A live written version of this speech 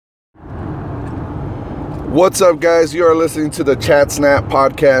What's up, guys? You are listening to the Chat Snap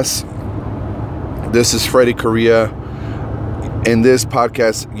podcast. This is Freddie Correa. In this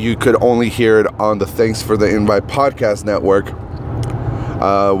podcast, you could only hear it on the Thanks for the Invite podcast network,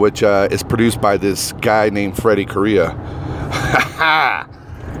 which is produced by this guy named Freddie Correa.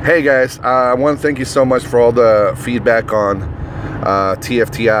 Hey, guys. I want to thank you so much for all the feedback on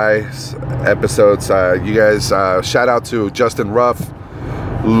TFTI's episodes. You guys, shout out to Justin Ruff,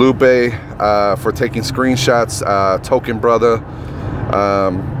 Lupe for taking screenshots, Token Brother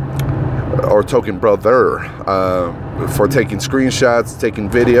or Token Brother for taking screenshots, taking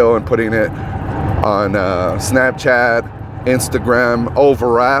video and putting it on Snapchat, Instagram.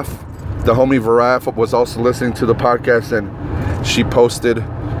 Varaf, the homie Varaf was also listening to the podcast, and she posted a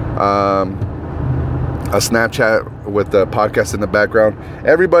Snapchat with the podcast in the background.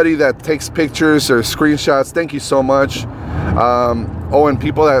 Everybody that takes pictures or screenshots, thank you so much. And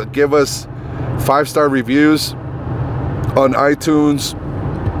people that give us 5-star reviews on iTunes,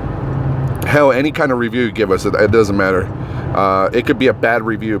 hell, any kind of review you give us, it doesn't matter. It could be a bad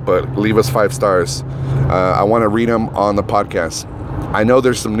review, but leave us 5 stars. I want to read them on the podcast. I know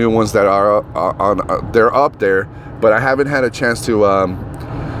there's some new ones that are they're up there, but I haven't had a chance to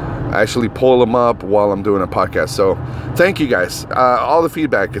actually pull them up while I'm doing a podcast. So thank you guys. All the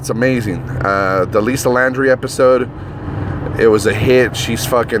feedback, it's amazing. The Lisa Landry episode, it was a hit. She's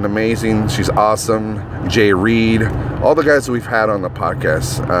fucking amazing. She's awesome. Jay Reed, all the guys that we've had on the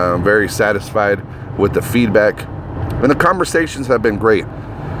podcast. I'm very satisfied with the feedback. And the conversations have been great.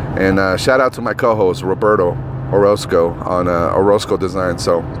 And shout out to my co-host, Roberto Orozco on Orozco Design.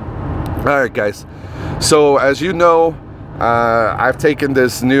 So, all right, guys. So, as you know, I've taken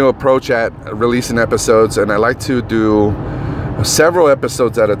this new approach at releasing episodes. And I like to do several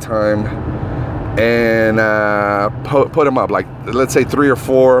episodes at a time and put them up, like let's say 3 or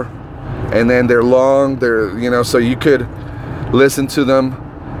 4, and then they're long, so you could listen to them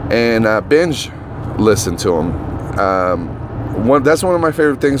and binge listen to them. That's one of my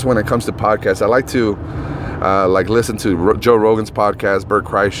favorite things when it comes to podcasts. I like to listen to Joe Rogan's podcast, Bert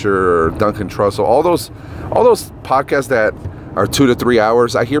Kreischer, or Duncan Trussell, all those podcasts that are 2 to 3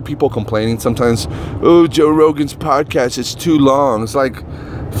 hours. I hear people complaining sometimes, oh, Joe Rogan's podcast is too long. It's like,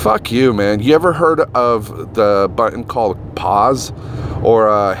 fuck you, man. You ever heard of the button called pause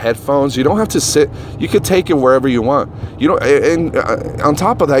or headphones? You don't have to sit. You could take it wherever you want. You don't. And on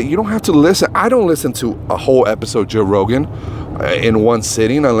top of that, you don't have to listen. I don't listen to a whole episode of Joe Rogan in one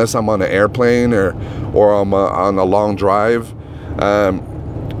sitting unless I'm on an airplane or I'm on a long drive.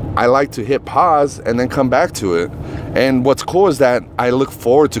 I like to hit pause and then come back to it. And what's cool is that I look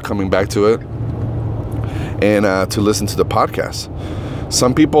forward to coming back to it and to listen to the podcast.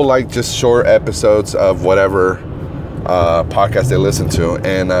 Some people like just short episodes of whatever podcast they listen to.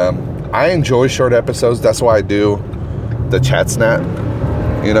 And I enjoy short episodes. That's why I do the Chat Snap,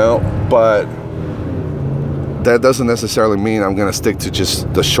 But that doesn't necessarily mean I'm going to stick to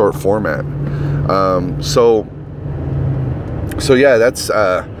just the short format. So yeah, that's,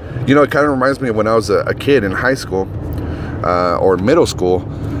 it kind of reminds me of when I was a kid in high school or middle school.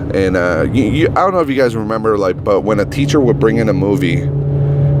 And I don't know if you guys remember, but when a teacher would bring in a movie,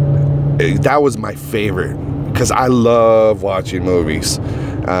 that was my favorite because I love watching movies.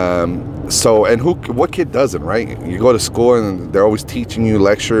 What kid doesn't, right? You go to school and they're always teaching you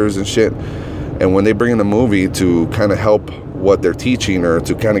lectures and shit. And when they bring in a movie to kind of help what they're teaching or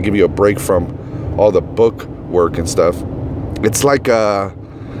to kind of give you a break from all the book work and stuff, it's like a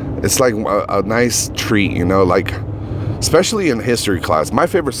nice treat, especially in history class. My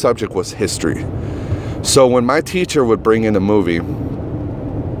favorite subject was history. So when my teacher would bring in a movie,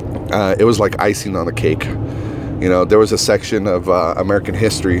 it was like icing on the cake. There was a section of American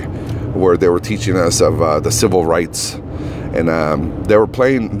history where they were teaching us of the civil rights. And they were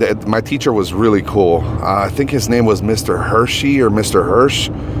playing, my teacher was really cool. I think his name was Mr. Hershey or Mr. Hirsch,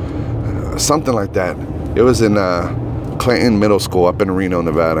 something like that. It was in Clinton Middle School up in Reno,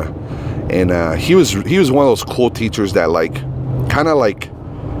 Nevada. And he was one of those cool teachers that kind of like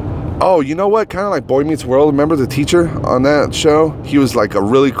Boy Meets World. Remember the teacher on that show? He was like a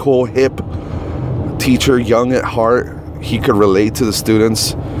really cool, hip teacher, young at heart. He could relate to the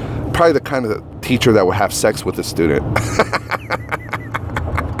students. Probably the kind of teacher that would have sex with a student.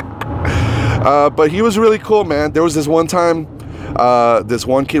 But he was really cool, man. There was this one time, this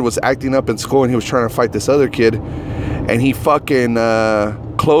one kid was acting up in school and he was trying to fight this other kid, and he fucking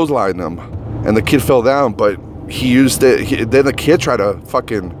clotheslined him, and the kid fell down, but he used it. Then the kid tried to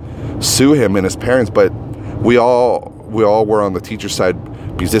fucking sue him and his parents, but we all were on the teacher's side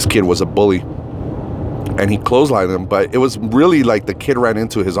because this kid was a bully. and he clotheslined him, but it was really like the kid ran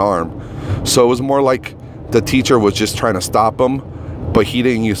into his arm. So it was more like the teacher was just trying to stop him, but he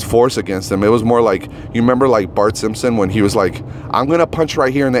didn't use force against him. It was more like, you remember like Bart Simpson when he was like, I'm gonna punch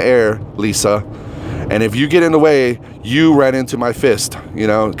right here in the air, Lisa, and if you get in the way, you ran into my fist, you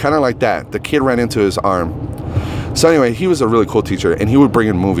know, kind of like that. The kid ran into his arm. So anyway, he was a really cool teacher, and he would bring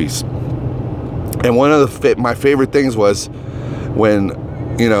in movies. And one of my favorite things was when,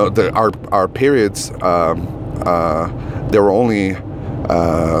 you know, our periods, there were only,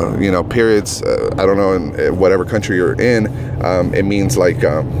 you know, periods, I don't know, in whatever country you're in, it means like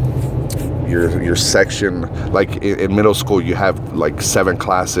your section, like in middle school you have like 7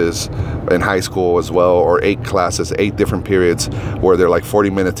 classes, in high school as well, or 8 classes, 8 different periods where they're like 40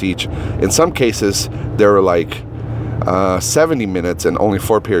 minutes each. In some cases there were like 70 minutes and only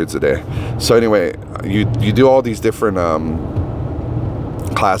 4 periods a day. So anyway, you do all these different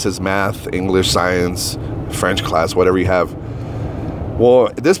classes, math, English, science, French class, whatever you have. Well,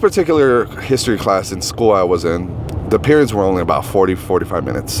 this particular history class in school I was in, the periods were only about 45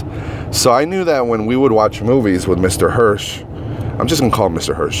 minutes. So I knew that when we would watch movies with Mr. Hirsch, I'm just gonna call him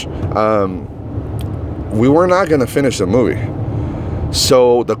Mr. Hirsch, we were not gonna finish the movie.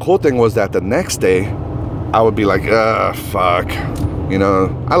 So the cool thing was that the next day I would be like, fuck, you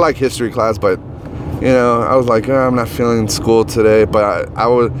know, I like history class, but, you know, I was like, I'm not feeling school today. But I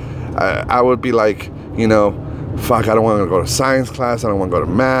would be like, you know, fuck, I don't want to go to science class, I don't want to go to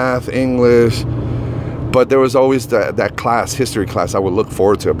math, English. But there was always that class, history class, I would look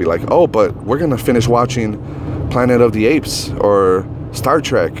forward to. I'd be like, oh, but we're gonna finish watching Planet of the Apes or Star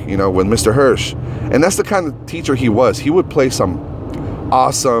Trek, you know, with Mr. Hirsch. And that's the kind of teacher he was. He would play some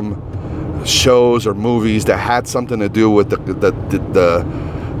awesome shows or movies that had something to do with the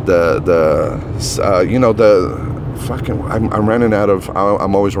you know, the fucking, I'm running out of,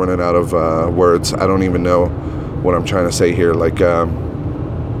 I'm always running out of words. I don't even know what I'm trying to say here. Like,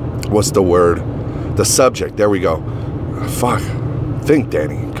 what's the word? The subject. There we go. Fuck. Think,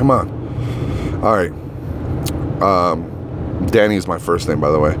 Danny. Come on. All right. Danny is my first name,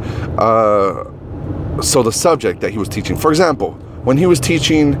 by the way. So the subject that he was teaching, for example, when he was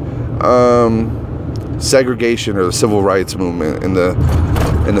teaching segregation or the civil rights movement in the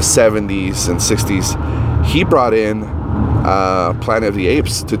 70s and 60s, he brought in Planet of the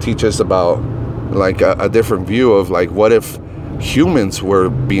Apes to teach us about like a different view of like, what if humans were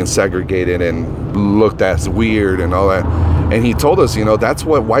being segregated and looked at as weird and all that. And he told us, you know, that's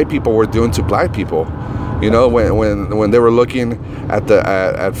what white people were doing to black people. You know, when they were looking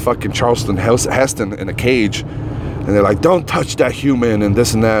at fucking Charlton Heston in a cage, and they're like, don't touch that human and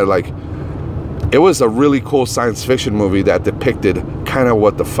this and that. Like, it was a really cool science fiction movie that depicted kind of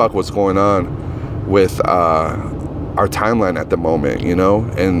what the fuck was going on with our timeline at the moment, you know,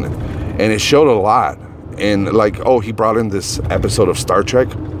 and it showed a lot. And like, oh, he brought in this episode of Star Trek.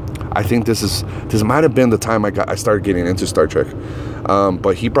 I think this might have been the time I started getting into Star Trek.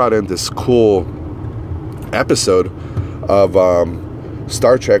 But he brought in this cool episode of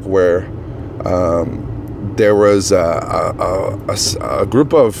Star Trek where there was a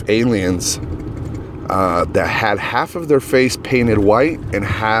group of aliens that had half of their face painted white and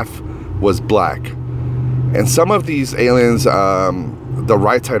half was black. And some of these aliens, the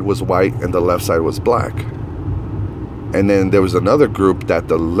right side was white and the left side was black. And then there was another group that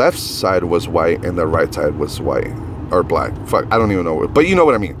the left side was white and the right side was white or black. Fuck, I don't even know what, but you know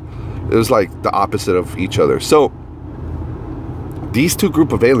what I mean. It was like the opposite of each other. So these two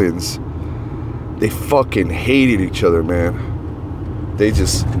group of aliens, they fucking hated each other, man. They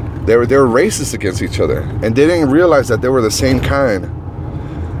were racist against each other, and they didn't realize that they were the same kind.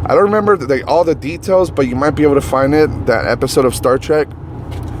 I don't remember all the details, but you might be able to find it, that episode of Star Trek.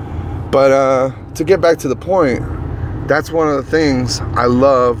 But to get back to the point, that's one of the things I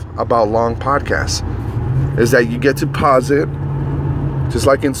love about long podcasts, is that you get to pause it. Just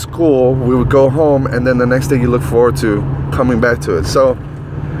like in school, we would go home, and then the next day you look forward to coming back to it. So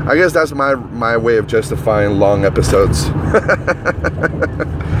I guess that's my way of justifying long episodes.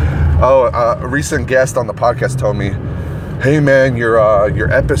 A recent guest on the podcast told me, hey man,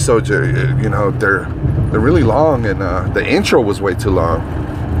 your episodes are, you know, they're really long, and the intro was way too long.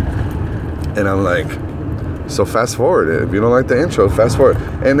 And I'm like, so fast forward. If you don't like the intro, fast forward.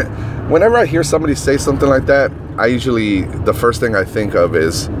 And whenever I hear somebody say something like that, I usually, the first thing I think of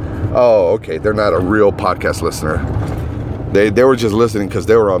is, oh, okay, they're not a real podcast listener. They were just listening because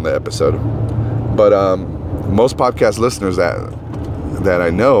they were on the episode. But most podcast listeners that I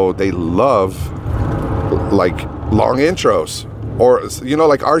know, they love like long intros, or, you know,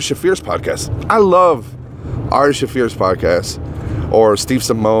 like Ari Shafir's podcast. I love Ari Shafir's podcast, or Steve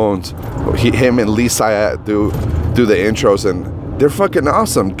Simone's. Him and Lee Syatt do the intros, and they're fucking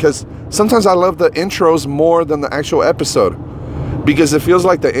awesome. Because sometimes I love the intros more than the actual episode, because it feels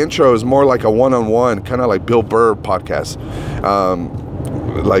like the intro is more like a one-on-one, kind of like Bill Burr podcast.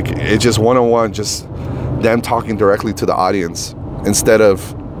 Like it's just one-on-one, just them talking directly to the audience instead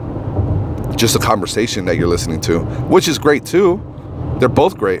of just a conversation that you're listening to, which is great too. They're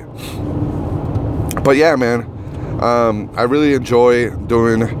both great. But yeah, man, I really enjoy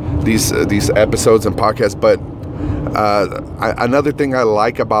doing these episodes and podcasts. But another thing I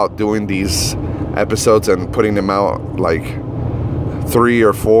like about doing these episodes and putting them out like 3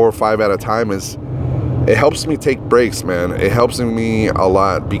 or 4 or 5 at a time is it helps me take breaks, man. It helps me a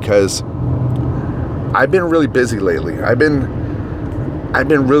lot because I've been really busy lately. I've been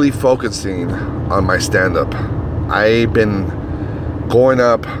really focusing on my stand-up. I've been going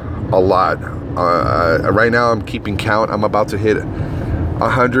up a lot. Right now I'm keeping count. I'm about to hit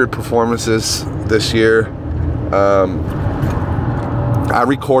 100 performances this year. I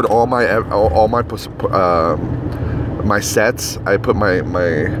record all my sets. I put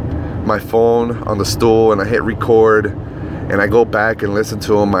my phone on the stool and I hit record, and I go back and listen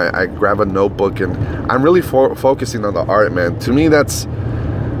to them. I grab a notebook, and I'm really focusing on the art, man. To me,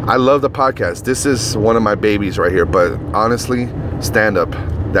 I love the podcast. This is one of my babies right here. But honestly, stand-up,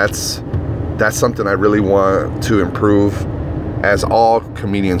 that's something I really want to improve, as all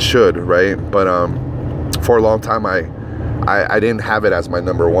comedians should, right? But for a long time, I didn't have it as my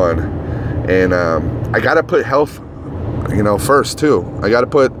number one, and I gotta put health, first too. I gotta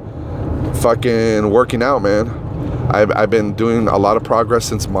put fucking working out, man. I've been doing a lot of progress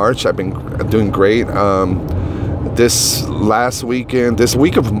since March. I've been doing great. This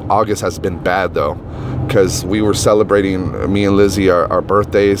week of August has been bad though, because we were celebrating, me and Lizzie, our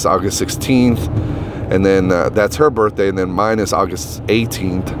birthdays, August 16th, and then that's her birthday, and then mine is August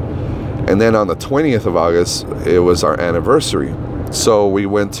 18th, and then on the 20th of August it was our anniversary. So we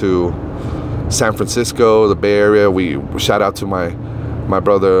went to San Francisco, the Bay Area. We shout out to my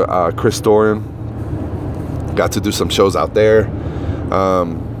brother Chris Doran. Got to do some shows out there.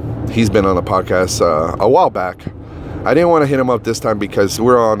 He's been on the podcast a while back. I didn't want to hit him up this time because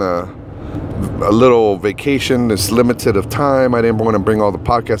we're on a little vacation. It's limited of time. I didn't want to bring all the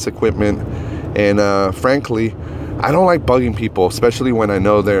podcast equipment, and frankly, I don't like bugging people, especially when I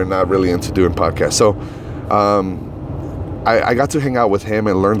know they're not really into doing podcasts. So I got to hang out with him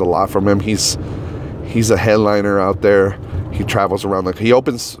and learned a lot from him. He's a headliner out there. He travels around. He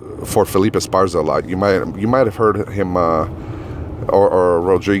opens for Felipe Esparza a lot. You might have heard him or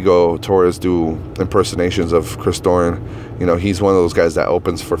Rodrigo Torres do impersonations of Chris Doran. He's one of those guys that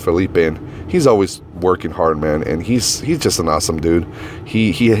opens for Felipe, and he's always working hard, man. And he's just an awesome dude.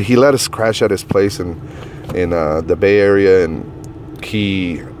 He let us crash at his place in the Bay Area, and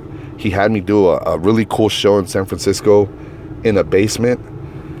he had me do a really cool show in San Francisco in a basement.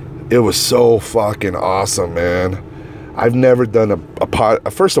 It was so fucking awesome, man. I've never done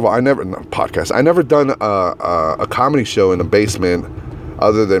first of all, I never done a comedy show in a basement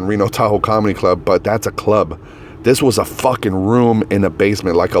other than Reno Tahoe Comedy Club, but that's a club. This was a fucking room in a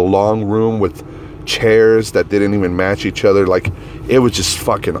basement, like a long room with chairs that didn't even match each other. Like, it was just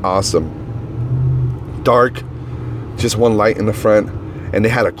fucking awesome. Dark, just one light in the front, and they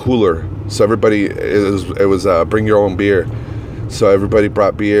had a cooler, so everybody, it was bring your own beer. So everybody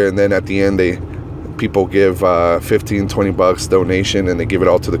brought beer, and then at the end people give $15-20 donation, and they give it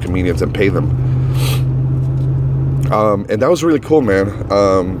all to the comedians and pay them. And that was really cool, man.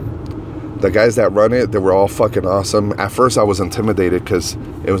 The guys that run it, they were all fucking awesome. At first I was intimidated because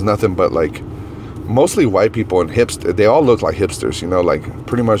it was nothing but like mostly white people and hipsters. They all look like hipsters, like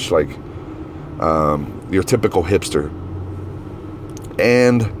pretty much like your typical hipster.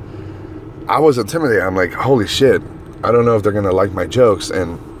 And I was intimidated. I'm like, holy shit, I don't know if they're gonna like my jokes.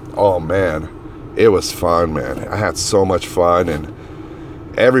 And oh man, it was fun, man. I had so much fun, and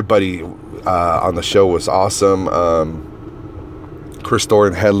everybody on the show was awesome. Chris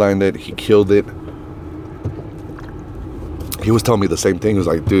Doran headlined it. He killed it. He was telling me the same thing. He was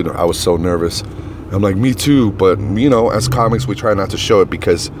like, dude, I was so nervous. I'm like, me too. But, as comics, we try not to show it,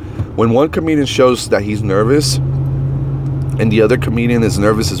 because when one comedian shows that he's nervous and the other comedian is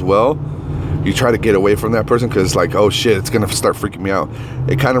nervous as well, you try to get away from that person, because it's like, oh shit, it's going to start freaking me out.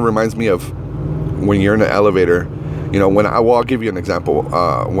 It kind of reminds me of when you're in an elevator, I'll give you an example.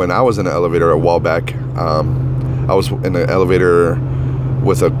 When I was in an elevator a while back, I was in an elevator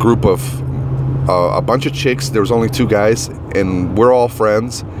with a group of a bunch of chicks. There was only 2 guys, and we're all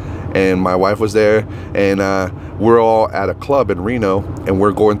friends, and my wife was there, and we're all at a club in Reno, and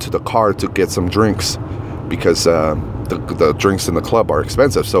we're going to the car to get some drinks. because the drinks in the club are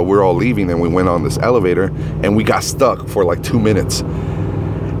expensive. So we're all leaving, and we went on this elevator, and we got stuck for like 2 minutes.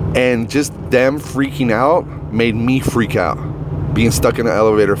 And just them freaking out made me freak out. Being stuck in an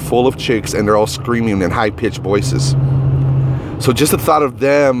elevator full of chicks, and they're all screaming in high-pitched voices. So just the thought of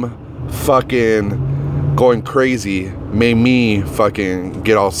them fucking going crazy made me fucking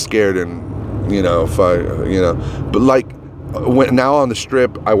get all scared and, But like, now on the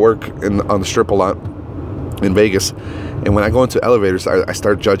strip, I work on the strip a lot in Vegas, and when I go into elevators, I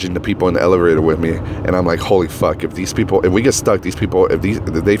start judging the people in the elevator with me, and I'm like, holy fuck, if we get stuck, these people,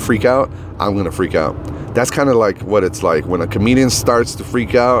 if they freak out, I'm gonna freak out. That's kind of like what it's like when a comedian starts to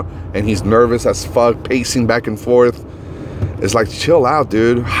freak out and he's nervous as fuck, pacing back and forth. It's like, chill out,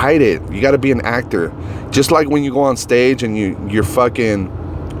 dude. Hide it. You got to be an actor. Just like when you go on stage and you're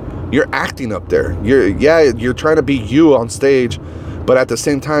acting up there. You're trying to be you on stage, but at the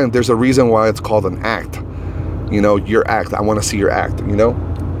same time, there's a reason why it's called an act. Your act. I want to see your act,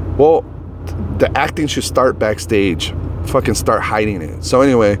 Well, the acting should start backstage. Fucking start hiding it. So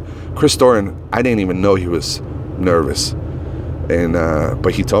anyway, Chris Doran, I didn't even know he was nervous. And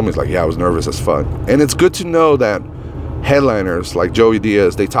but he told me, he's like, yeah, I was nervous as fuck. And it's good to know that headliners like Joey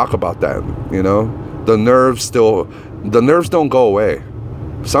Diaz, they talk about that, The nerves don't go away.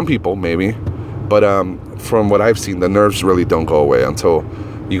 Some people maybe, but from what I've seen, the nerves really don't go away until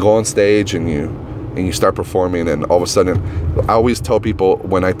you go on stage and you start performing, and all of a sudden, I always tell people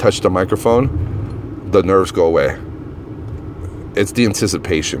when I touch the microphone, the nerves go away. It's the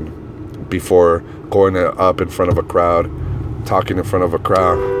anticipation before going up in front of a crowd, talking in front of a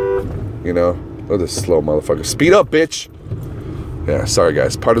crowd, Look at this slow motherfucker. Speed up, bitch. Yeah, sorry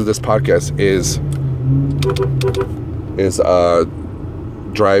guys. Part of this podcast is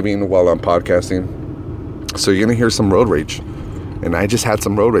driving while I'm podcasting. So you're gonna hear some road rage. And I just had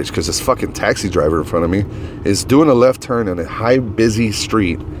some road rage because this fucking taxi driver in front of me is doing a left turn in a high busy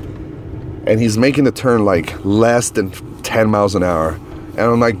street. And he's making the turn like less than 10 miles an hour. And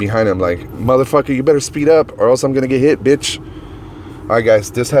I'm like behind him like, motherfucker, you better speed up or else I'm gonna get hit, bitch. All right,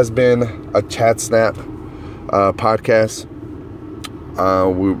 guys, this has been a Chat Snap podcast.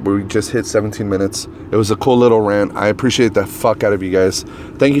 We just hit 17 minutes. It was a cool little rant. I appreciate the fuck out of you guys.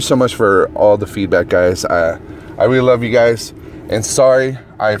 Thank you so much for all the feedback, guys. I really love you guys. And sorry,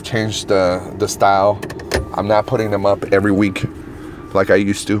 I've changed the style. I'm not putting them up every week like I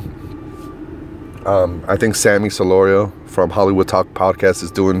used to. I think Sammy Solorio from Hollywood Talk Podcast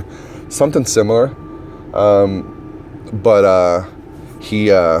is doing something similar. But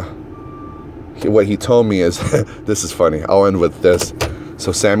what he told me is, this is funny. I'll end with this.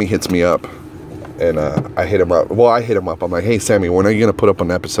 So Sammy hits me up, and I hit him up. Well, I hit him up. I'm like, hey, Sammy, when are you going to put up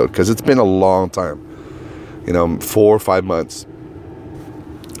an episode? Because it's been a long time, 4 or 5 months.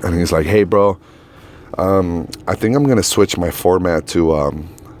 And he's like, hey, bro, I think I'm going to switch my format to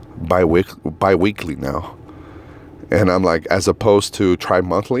bi-weekly now. And I'm like, as opposed to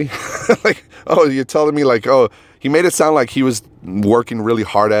tri-monthly? Like, oh, you're telling me like, oh, he made it sound like he was working really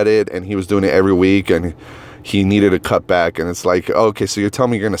hard at it and he was doing it every week and he needed to cut back. And it's like, oh, okay, so you're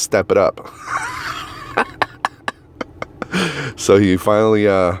telling me you're going to step it up. So he finally,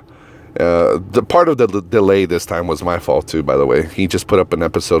 the part of the delay this time was my fault too, by the way. He just put up an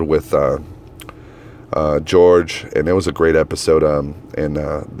episode with George, and it was a great episode. And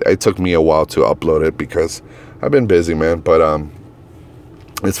it took me a while to upload it because I've been busy, man. But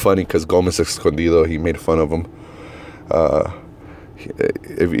it's funny because Gomez Escondido, he made fun of him.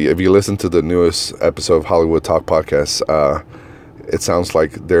 If you listen to the newest episode of Hollywood Talk Podcast, it sounds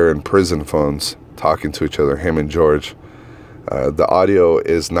like they're in prison phones talking to each other, him and George. The audio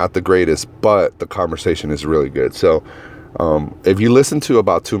is not the greatest, but the conversation is really good. So if you listen to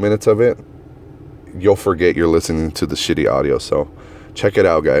about 2 minutes of it, you'll forget you're listening to the shitty audio. So check it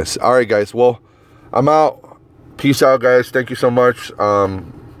out, guys. All right, guys. Well, I'm out. Peace out, guys. Thank you so much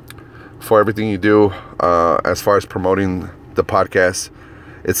for everything you do as far as promoting the podcast.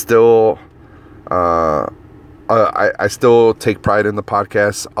 It's still, I still take pride in the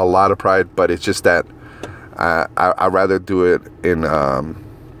podcast, a lot of pride, but it's just that I'd rather do it in a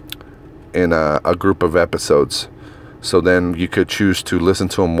group of episodes. So then you could choose to listen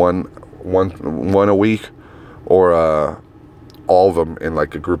to them one a week, or all of them in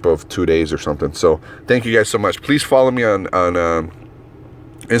like a group of 2 days or something. So thank you guys so much. Please follow me on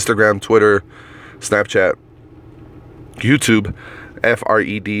Instagram, Twitter, Snapchat, YouTube,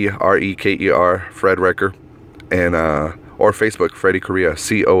 FredReker, Fred Reker, and or Facebook, Freddie Correa,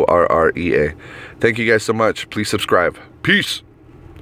 Correa. Thank you guys so much. Please subscribe. Peace.